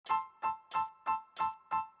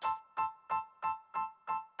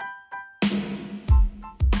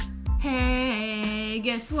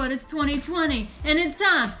guess what? It's 2020, and it's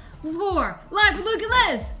time for Life with Luke and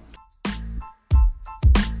Liz.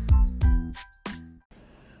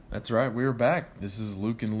 That's right, we're back. This is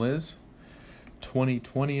Luke and Liz,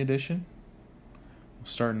 2020 edition.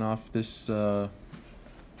 Starting off this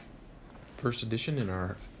first edition in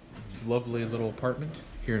our lovely little apartment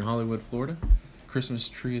here in Hollywood, Florida. Christmas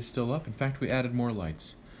tree is still up. In fact, we added more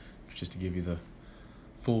lights just to give you the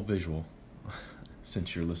full visual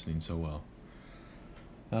since you're listening so well.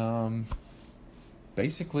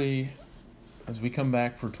 Basically, as we come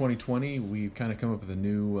back for 2020, we've kind of come up with a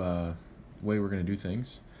new way we're going to do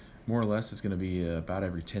things. More or less, it's going to be about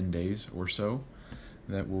every 10 days or so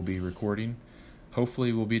that we'll be recording.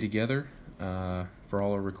 Hopefully, we'll be together for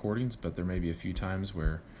all our recordings, but there may be a few times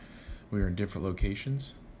where we're in different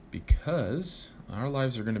locations because our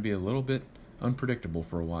lives are going to be a little bit unpredictable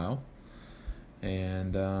for a while.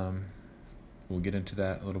 And we'll get into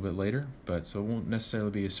that a little bit later. But so it won't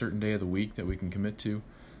necessarily be a certain day of the week that we can commit to.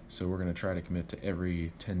 So we're going to try to commit to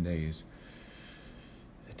every 10 days.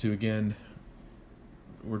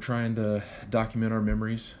 We're trying to document our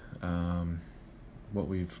memories, what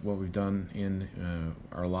we've done in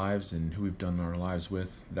our lives and who we've done our lives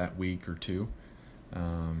with that week or two.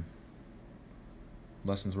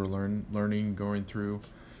 Lessons we're learning, going through,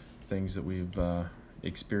 things that we've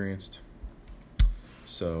experienced.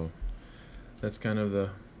 So that's kind of the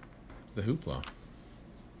hoopla.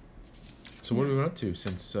 So what have we been up to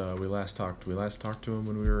since we last talked? We last talked to him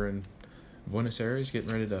when we were in Buenos Aires,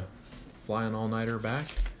 getting ready to fly an all-nighter back.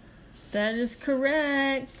 That is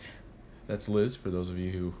correct. That's Liz, for those of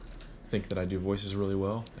you who think that I do voices really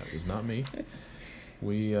well. That was not me.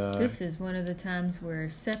 This is one of the times we're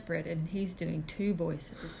separate and he's doing two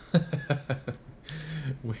voices.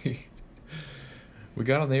 We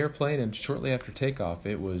got on the airplane, and shortly after takeoff,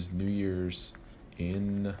 it was New Year's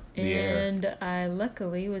in the air. And I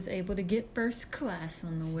luckily was able to get first class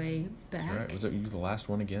on the way back. That's right. Was that you the last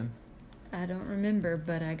one again? I don't remember,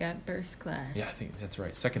 but I got first class. Yeah, I think that's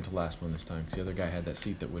right. Second to last one this time, because the other guy had that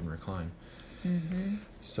seat that wouldn't recline. Mm-hmm.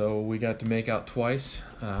 So we got to make out twice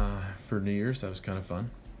for New Year's. That was kind of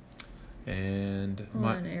fun. And on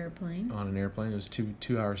an airplane. On an airplane. It was 2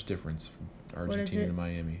 hours difference from Argentina to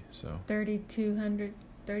Miami. So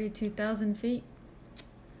 32,000 feet?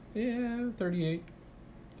 Yeah, 38,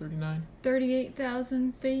 39.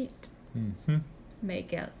 38,000 feet. Mm-hmm.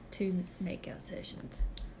 Two makeout sessions.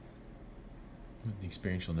 An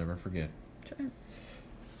experience you'll never forget. Sure.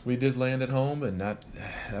 We did land at home, and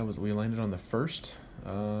we landed on the 1st.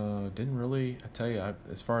 Didn't really, I tell you,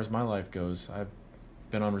 as far as my life goes, I've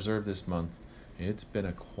been on reserve this month. It's been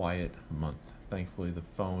a quiet month. Thankfully, the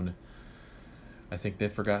phone, I think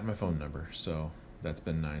they've forgotten my phone number, so that's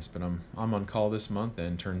been nice. But I'm on call this month,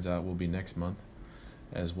 and turns out we'll be next month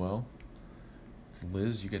as well.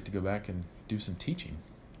 Liz, you get to go back and do some teaching.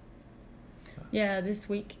 Yeah, this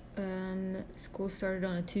week school started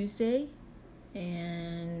on a Tuesday,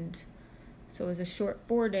 and so it was a short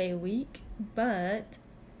 4-day week, but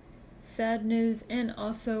sad news and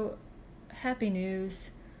also happy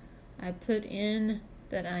news. I put in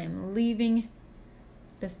that I am leaving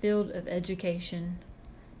the field of education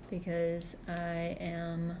because I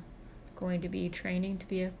am going to be training to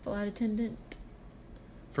be a flight attendant.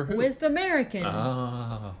 For who? With American.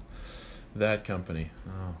 Ah, that company.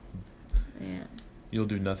 Oh. Yeah. You'll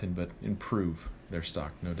do nothing but improve their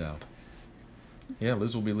stock, no doubt. Yeah,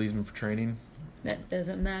 Liz will be leaving for training. That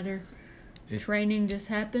doesn't matter. Training just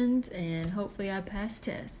happened, and hopefully I pass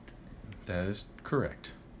test. That is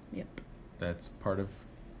correct. Yep. That's part of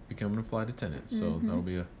becoming a flight attendant, so that'll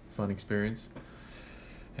be a fun experience.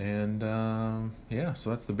 And, so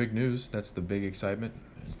that's the big news. That's the big excitement.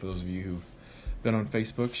 And for those of you who've been on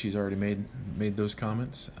Facebook, she's already made those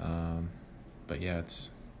comments. But yeah,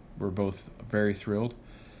 we're both very thrilled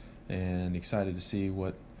and excited to see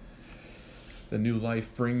what the new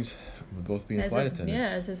life brings with both being flight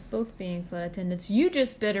attendants. Yeah, as us both being flight attendants. You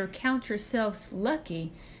just better count yourselves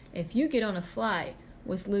lucky if you get on a flight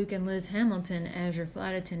with Luke and Liz Hamilton as your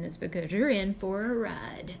flight attendants, because you're in for a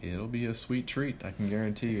ride. It'll be a sweet treat, I can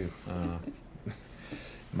guarantee you.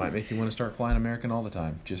 Might make you want to start flying American all the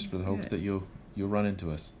time, just for the hopes that you'll run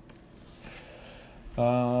into us.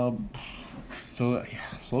 So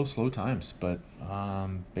yeah, slow times, but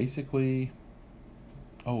basically,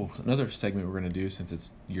 another segment we're going to do since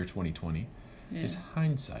it's year 2020 is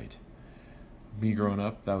hindsight. Me growing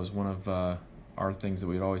up, that was one of our things that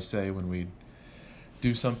we'd always say when we'd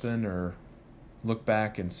do something or look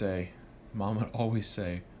back and say, Mom would always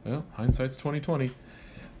say, well, hindsight's 2020.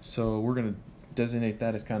 So we're going to designate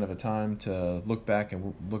that as kind of a time to look back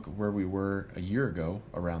and look at where we were a year ago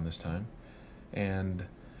around this time And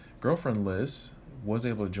girlfriend Liz was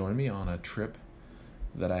able to join me on a trip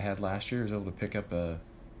that I had last year. I was able to pick up an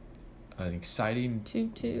exciting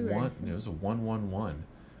 2-2. It was a 1-1-1.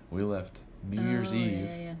 We left New Year's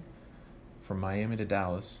Eve from Miami to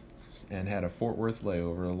Dallas and had a Fort Worth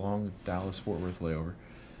layover, a long Dallas-Fort Worth layover.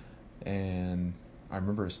 And I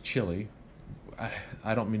remember it's chilly.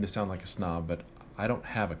 I don't mean to sound like a snob, but I don't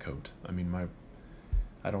have a coat. I mean,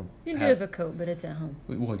 I don't. You do have a coat, but it's at home.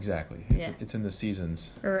 Well, exactly. It's in the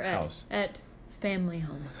season's house. At family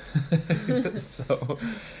home. So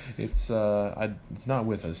it's not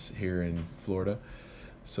with us here in Florida.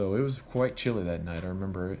 So it was quite chilly that night. I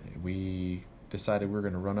remember we decided we were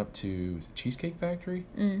going to run up to Cheesecake Factory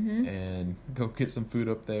and go get some food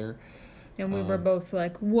up there. And we were both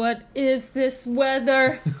like, what is this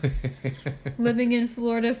weather? Living in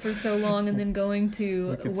Florida for so long and then going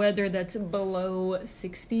to weather that's below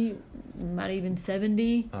 60, not even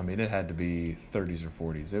 70. I mean, it had to be 30s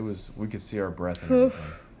or 40s. We could see our breath and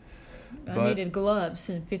everything. I needed gloves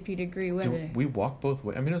in 50-degree weather. We walked both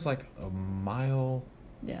ways. I mean, it was like a mile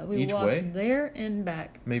we each walked way. There and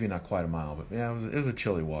back. Maybe not quite a mile, but yeah, it was a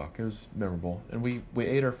chilly walk. It was memorable. And we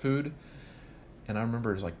ate our food. And I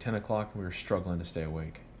remember it was like 10 o'clock and we were struggling to stay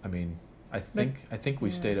awake. I mean, I think we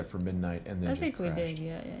stayed up for midnight and then just crashed. I think we did,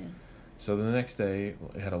 yeah. So the next day,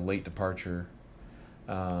 we had a late departure.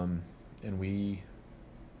 And we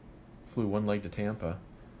flew one leg to Tampa.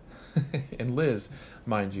 And Liz,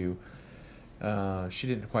 mind you, she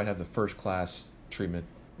didn't quite have the first class treatment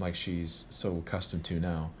like she's so accustomed to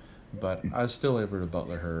now. But I was still able to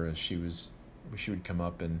butler her as she would come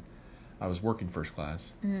up, and I was working first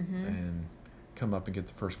class. And come up and get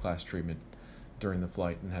the first class treatment during the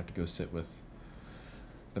flight and have to go sit with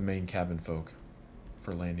the main cabin folk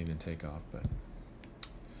for landing and takeoff. But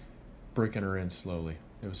breaking her in slowly.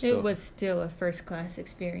 It was still a first class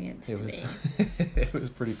experience to me. It was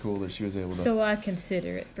pretty cool that she was able to. So I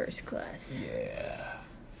consider it first class. Yeah.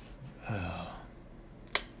 Oh.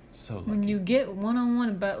 So lucky. When you get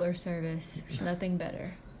one-on-one butler service, there's nothing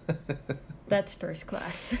better. That's first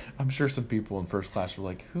class. I'm sure some people in first class were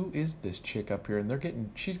like, "Who is this chick up here?"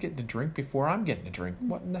 And she's getting a drink before I'm getting a drink.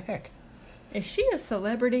 What in the heck? Is she a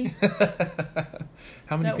celebrity?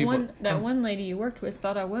 How many people? One lady you worked with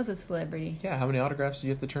thought I was a celebrity. Yeah. How many autographs do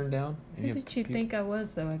you have to turn down? Who did she think I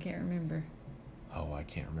was, though? I can't remember. Oh, I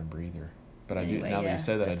can't remember either. But anyway, I do. Now that you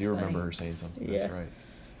said that, I do funny. remember her saying something. Yeah. That's right.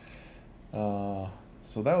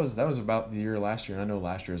 So that was about the year last year, and I know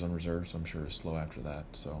last year was unreserved, so I'm sure it was slow after that.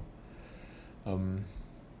 So,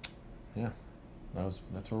 yeah, that's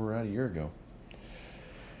where we're at a year ago.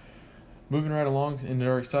 Moving right along into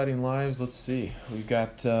our exciting lives, let's see. We've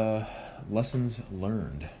got lessons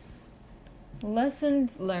learned.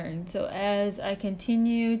 Lessons learned. So as I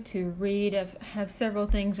continue to read, I have several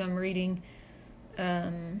things I'm reading.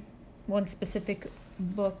 One specific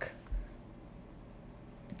book.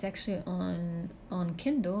 It's actually on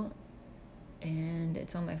Kindle, and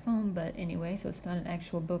it's on my phone, but anyway, so it's not an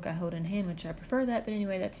actual book I hold in hand, which I prefer that, but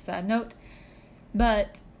anyway, that's a side note.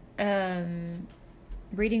 But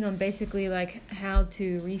reading on basically like how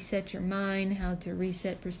to reset your mind, how to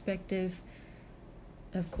reset perspective,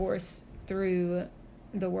 of course, through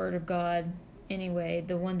the Word of God. Anyway,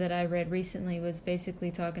 the one that I read recently was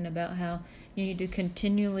basically talking about how you need to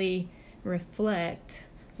continually reflect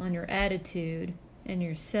on your attitude and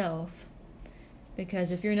yourself,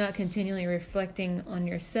 because if you're not continually reflecting on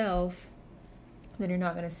yourself, then you're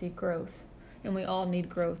not going to see growth. And we all need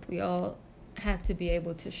growth. We all have to be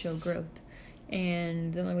able to show growth.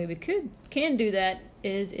 And the only way we can do that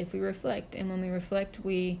is if we reflect. And when we reflect,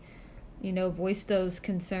 we, voice those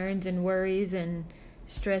concerns and worries and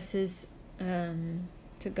stresses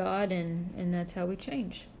to God, and that's how we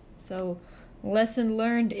change. So, lesson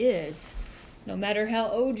learned is, no matter how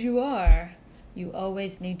old you are, you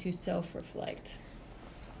always need to self-reflect.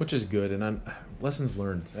 Which is good, and lessons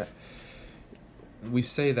learned. We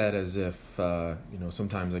say that as if,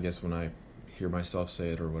 sometimes I guess when I hear myself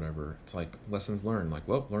say it or whatever, it's like lessons learned. Like,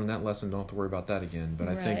 well, learn that lesson, don't have to worry about that again. But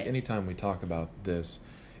I think anytime we talk about this,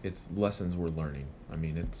 it's lessons we're learning. I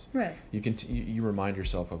mean, it's right. You remind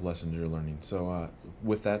yourself of lessons you're learning. So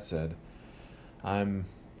with that said, I'm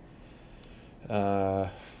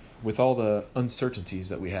with all the uncertainties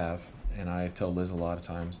that we have, and I tell Liz a lot of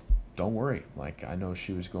times, don't worry. Like, I know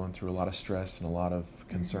she was going through a lot of stress and a lot of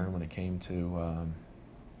concern when it came to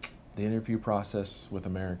the interview process with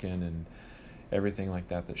American and everything like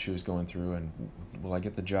that she was going through, and will I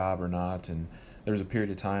get the job or not? And there was a period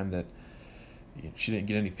of time that she didn't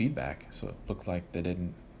get any feedback, so it looked like they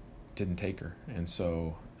didn't take her. And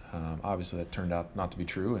so obviously that turned out not to be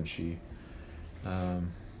true, and she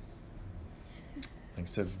I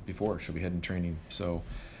said before, she'll be heading training. So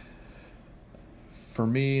for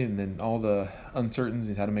me, and then all the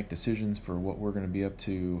uncertainties, how to make decisions for what we're going to be up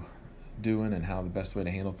to doing and how the best way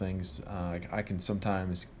to handle things, I can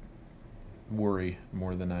sometimes worry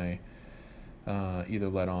more than I either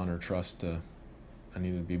let on or trust. I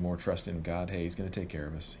need to be more trusting in God. Hey, He's going to take care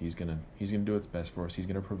of us. He's going to do what's best for us. He's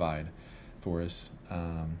going to provide for us.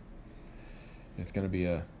 It's going to be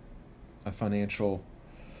a financial.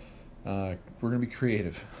 We're going to be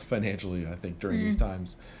creative financially, I think, during these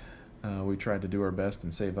times. We tried to do our best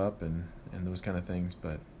and save up and those kind of things,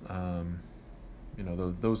 but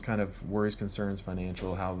those kind of worries, concerns,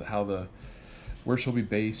 financial, where she'll be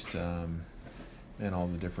based, and all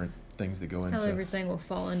the different things that go into how everything will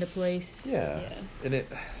fall into place. Yeah. And I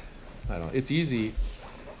don't know. It's easy.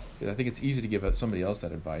 I think it's easy to give somebody else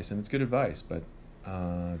that advice, and it's good advice, but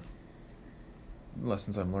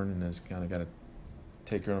lessons I'm learning is kind of got to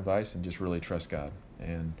take your own advice and just really trust God.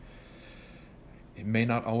 And it may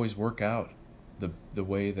not always work out the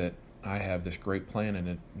way that I have this great plan, and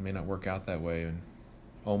it may not work out that way, and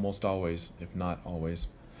almost always, if not always,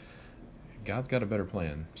 God's got a better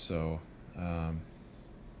plan. So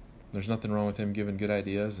there's nothing wrong with Him giving good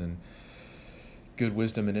ideas and good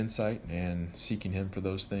wisdom and insight and seeking Him for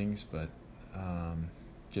those things, but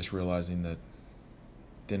just realizing that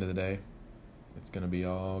at the end of the day, it's going to be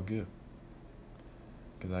all good.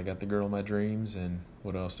 Because I got the girl of my dreams, and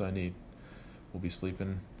what else do I need? We'll be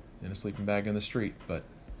sleeping in a sleeping bag on the street, but...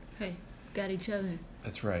 Hey, got each other.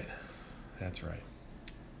 That's right. That's right.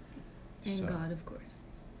 And God, of course.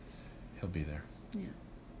 He'll be there. Yeah.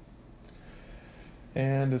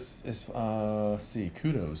 And let's see,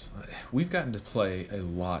 kudos. We've gotten to play a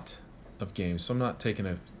lot of games, so I'm not taking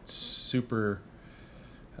a super...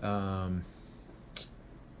 I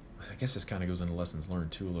guess this kind of goes into lessons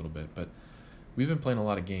learned too a little bit, but we've been playing a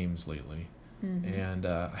lot of games lately, and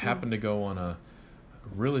I happened to go on a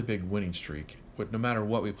really big winning streak, no matter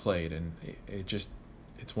what we played, and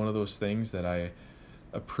it's one of those things that I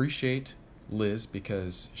appreciate Liz,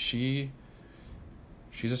 because she's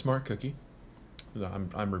a smart cookie.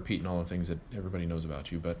 I'm repeating all the things that everybody knows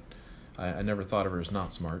about you, but I never thought of her as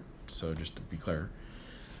not smart, so just to be clear.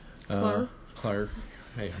 Claire.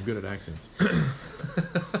 Hey, I'm good at accents.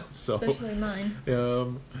 Especially mine.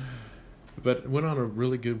 But went on a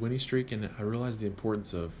really good winning streak, and I realized the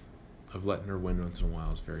importance of letting her win once in a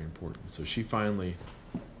while is very important. So she finally...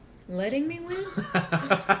 Letting me win?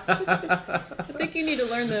 I think you need to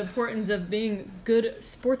learn the importance of being good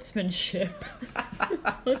sportsmanship.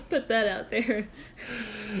 Let's put that out there.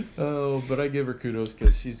 Oh, but I give her kudos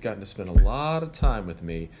because she's gotten to spend a lot of time with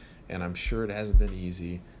me, and I'm sure it hasn't been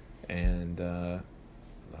easy. And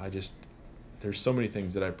there's so many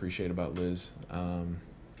things that I appreciate about Liz. And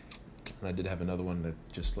I did have another one that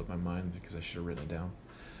just slipped my mind because I should have written it down.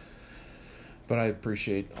 But I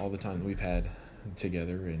appreciate all the time that we've had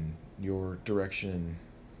together, and your direction and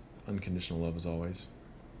unconditional love as always.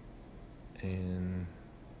 And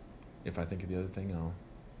if I think of the other thing, I'll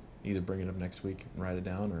either bring it up next week and write it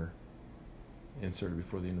down, or insert it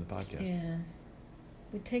before the end of the podcast. Yeah.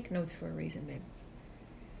 We take notes for a reason, babe.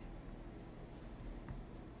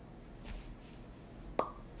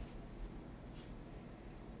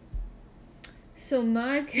 So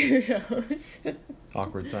my kudos.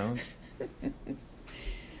 Awkward silence.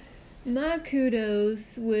 My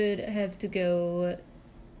kudos would have to go.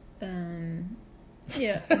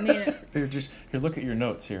 Yeah, I mean. Here, look at your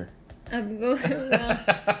notes here. I'm going. Well,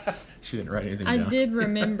 she didn't write anything down. I did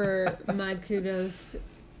remember my kudos,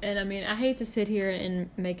 and I mean, I hate to sit here and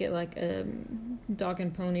make it like a dog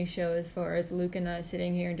and pony show as far as Luke and I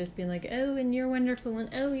sitting here and just being like, oh, and you're wonderful, and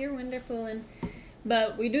oh, you're wonderful,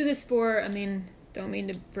 but we do this for. I mean, don't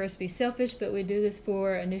mean for us to be selfish, but we do this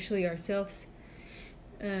for initially ourselves.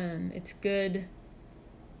 It's good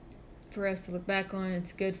for us to look back on.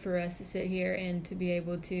 It's good for us to sit here and to be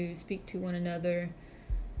able to speak to one another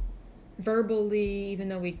verbally, even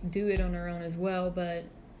though we do it on our own as well, but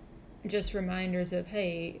just reminders of,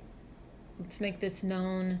 hey, let's make this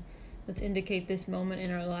known. Let's indicate this moment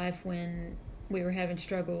in our life when we were having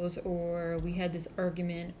struggles, or we had this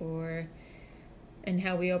argument, and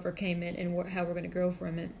how we overcame it, and how we're going to grow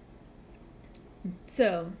from it.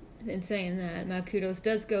 So, in saying that, my kudos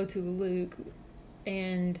does go to Luke,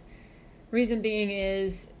 and reason being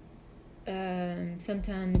is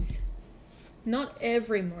sometimes, not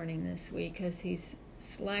every morning this week, because he's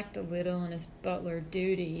slacked a little on his butler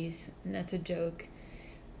duties, and that's a joke,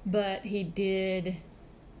 but he did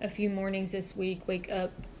a few mornings this week wake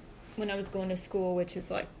up when I was going to school, which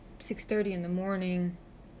is like 6:30 in the morning,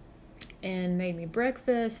 and made me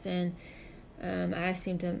breakfast, and I asked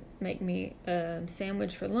him to make me a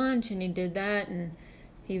sandwich for lunch, and he did that, and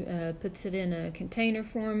he puts it in a container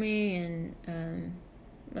for me, and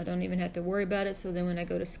I don't even have to worry about it. So then when I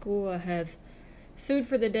go to school, I have food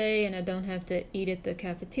for the day, and I don't have to eat at the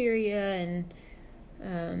cafeteria, and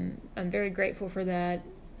I'm very grateful for that.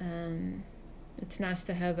 It's nice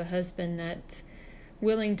to have a husband that's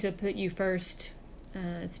willing to put you first,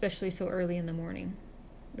 especially so early in the morning,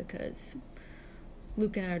 because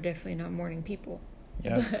Luke and I are definitely not morning people.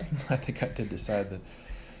 Yeah, I think I did decide that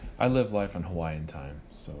I live life on Hawaiian time,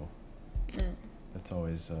 so that's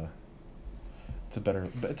always it's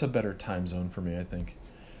a better time zone for me, I think.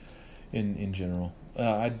 In general,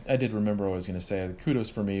 I did remember what I was going to say. Kudos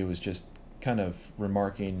for me was just kind of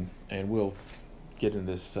remarking, and we'll get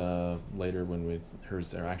into this later when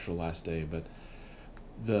here's our actual last day, but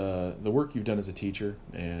the work you've done as a teacher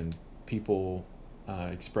and people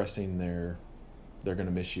expressing they're going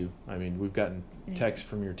to miss you. I mean, we've gotten texts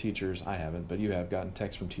from your teachers. I haven't, but you have gotten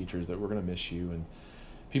texts from teachers that we're going to miss you, and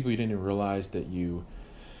people you didn't even realize that you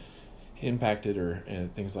impacted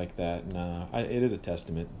and things like that. And it is a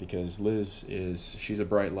testament, because Liz she's a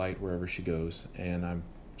bright light wherever she goes, and I'm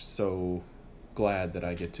so glad that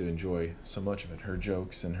I get to enjoy so much of it. Her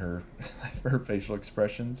jokes and her facial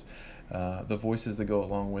expressions, the voices that go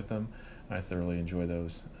along with them. I thoroughly enjoy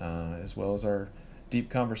those, as well as our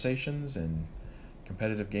deep conversations and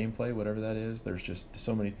competitive gameplay, whatever that is. There's just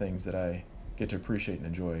so many things that I get to appreciate and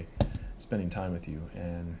enjoy spending time with you.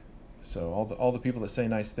 And so all the people that say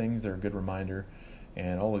nice things, they're a good reminder,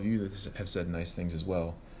 and all of you that have said nice things as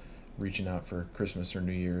well, reaching out for Christmas or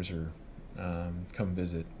New Year's or come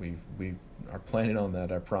visit. We are planning on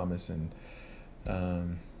that, I promise, and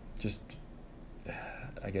just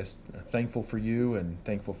I guess thankful for you and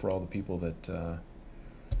thankful for all the people that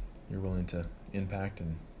you're willing to impact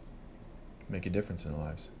and make a difference in their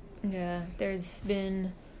lives. Yeah, there's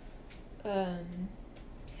been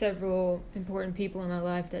several important people in my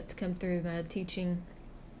life that's come through my teaching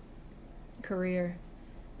career,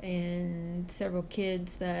 and several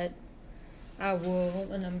kids that I will,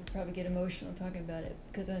 and I'm probably get emotional talking about it,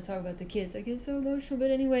 because when I talk about the kids, I get so emotional.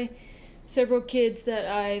 But anyway, several kids that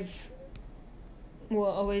I've will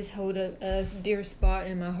always hold a dear spot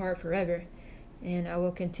in my heart forever. And I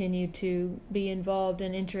will continue to be involved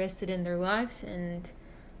and interested in their lives. And,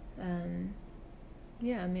 I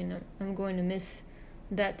mean, I'm going to miss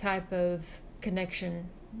that type of connection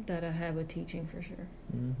that I have with teaching for sure.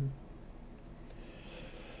 Mm-hmm.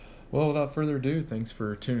 Well, without further ado, thanks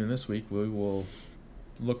for tuning in this week. We will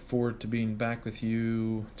look forward to being back with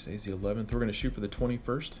you. Today's the 11th. We're going to shoot for the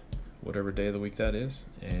 21st, whatever day of the week that is,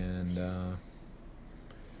 and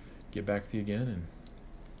get back with you again and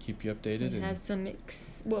keep you updated. We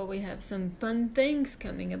have some fun things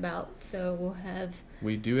coming about, so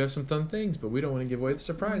we do have some fun things, but we don't want to give away the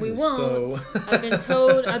surprises. We won't. So I've been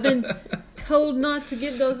told not to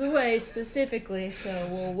give those away specifically, so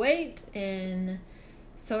we'll wait. And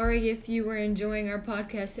sorry if you were enjoying our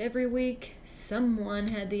podcast every week. Someone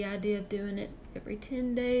had the idea of doing it every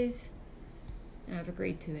 10 days, and I've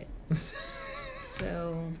agreed to it.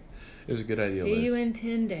 So it was a good idea. See you in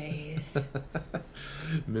 10 days.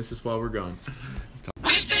 Miss us while we're gone.